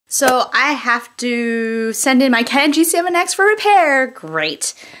So I have to send in my Canon G7X for repair.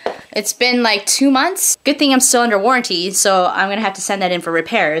 Great. It's been like 2 months. Good thing I'm still under warranty, so I'm gonna have to send that in for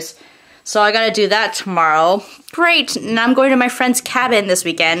repairs. So I gotta do that tomorrow. Great, and I'm going to my friend's cabin this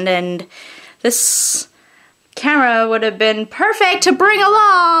weekend, and this camera would have been perfect to bring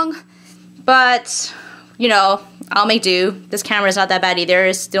along. But, you know, I'll make do. This camera's not that bad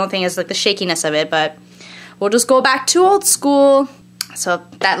either. The only thing is like the shakiness of it, but we'll just go back to old school. So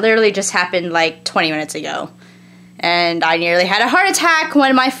that literally just happened like 20 minutes ago. And I nearly had a heart attack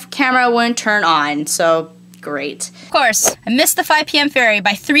when my camera wouldn't turn on, so great. Of course, I missed the 5 p.m. ferry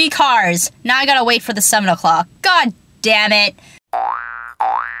by 3 cars. Now I gotta wait for the 7 o'clock. God damn it. Oh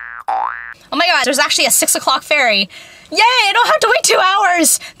my god, there's actually a 6 o'clock ferry. Yay, I don't have to wait 2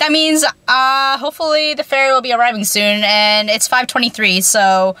 hours. That means, hopefully the ferry will be arriving soon, and it's 5:23,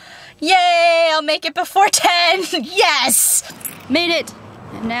 so yay, I'll make it before 10. Yes! Made it.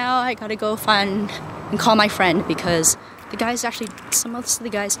 And now I gotta go find and call my friend because the guys actually, some of the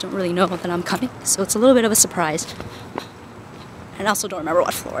guys don't really know that I'm coming, so it's a little bit of a surprise. And I also don't remember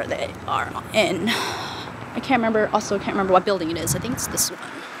what floor they are in. I can't remember what building it is. I think it's this one.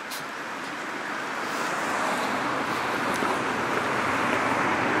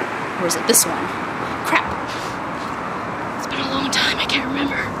 Or is it this one? Crap. It's been a long time, I can't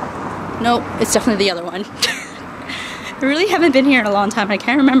remember. Nope, it's definitely the other one. I really haven't been here in a long time, I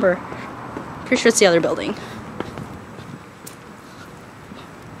can't remember. Pretty sure it's the other building.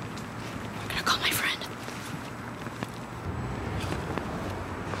 I'm gonna call my friend.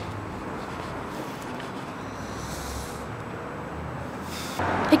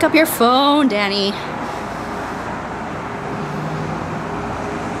 Pick up your phone, Danny.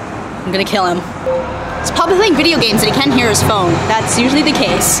 I'm gonna kill him. He's probably playing video games and he can't hear his phone. That's usually the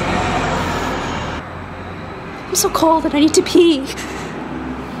case. I'm so cold and I need to pee.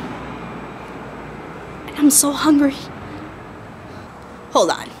 And I'm so hungry. Hold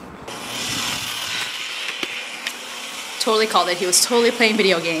on. Totally called it. He was totally playing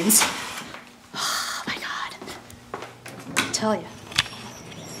video games. Oh my god. I tell you.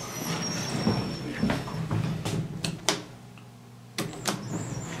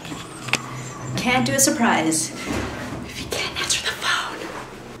 Can't do a surprise if you can't answer the phone.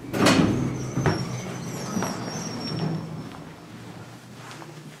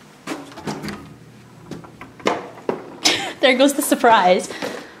 There goes the surprise.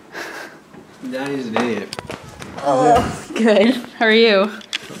 Daddy's an idiot. Oh, good. How are you?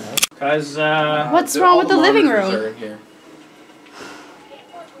 Cause what's wrong with the living room?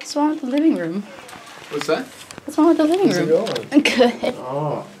 What's wrong with the living room? What's that? What's wrong with the living room? Good.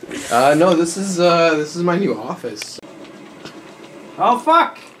 Oh. No, this is my new office. oh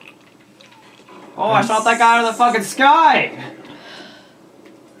fuck! Oh, I shot that guy out of the fucking sky!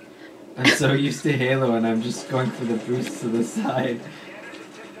 I'm so used to Halo and I'm just going for the boost to the side.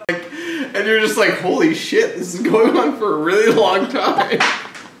 And you're just like, holy shit, this is going on for a really long time.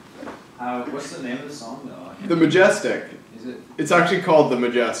 What's the name of the song though? The Majestic. Is it? It's actually called The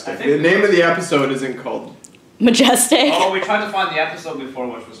Majestic. The name of the episode isn't called Majestic. Oh, we tried to find the episode before,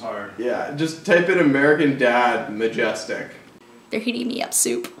 which was hard. Yeah, just type in American Dad Majestic. They're heating me up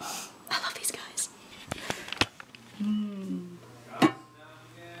soup. I love these guys.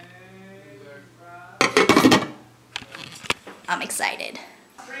 I'm excited.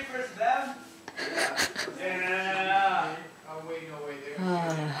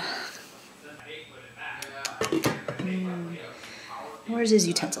 Where's his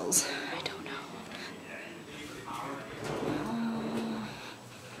utensils? I don't know.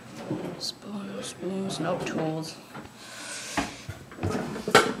 Spoons, no tools.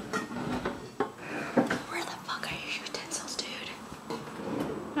 Where the fuck are your utensils, dude?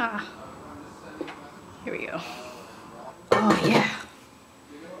 Ah. Here we go. Oh, yeah.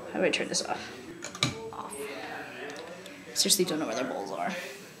 How do I turn this off? Off. Seriously don't know where their bowls are.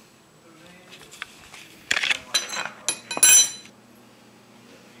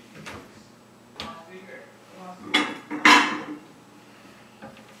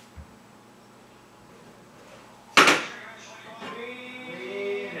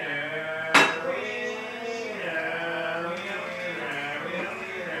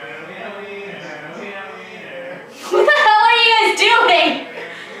 What the hell are you guys doing?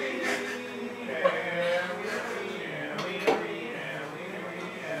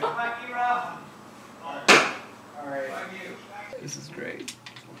 This is great.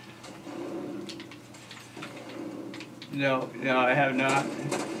 No, I have not.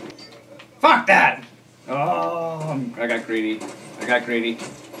 Fuck that! Oh, I got greedy.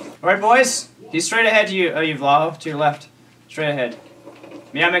 Alright, boys. He's straight ahead to you, Vlaho, to your left. Straight ahead.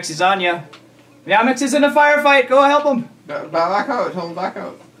 Meowmix is on ya. Meowmix is in a firefight. Go help him. Back out. Tell him back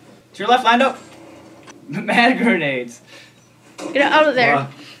out. To your left, Lando. Mad grenades. Get out of there.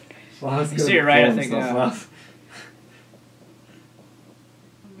 You see it right, I think, yeah.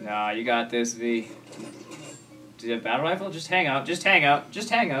 Nah, you got this, V. Do you have a battle rifle? Just hang out. Just hang out. Just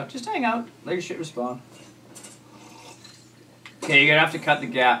hang out. Just hang out. Let your shit respawn. Okay, you're gonna have to cut the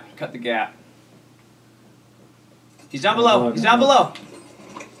gap. Cut the gap. He's down below. He's down below.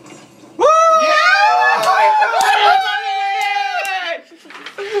 Woo!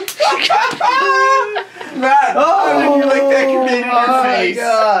 Matt, how did you like that grenade in your face?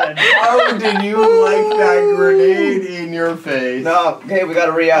 God. How did you like that grenade in your face? No, okay, we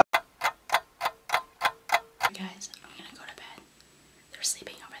gotta re-out. Guys, I'm gonna go to bed. They're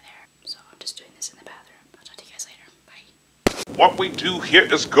sleeping over there, so I'm just doing this in the bathroom. I'll talk to you guys later. Bye. What we do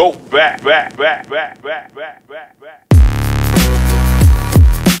here is go back.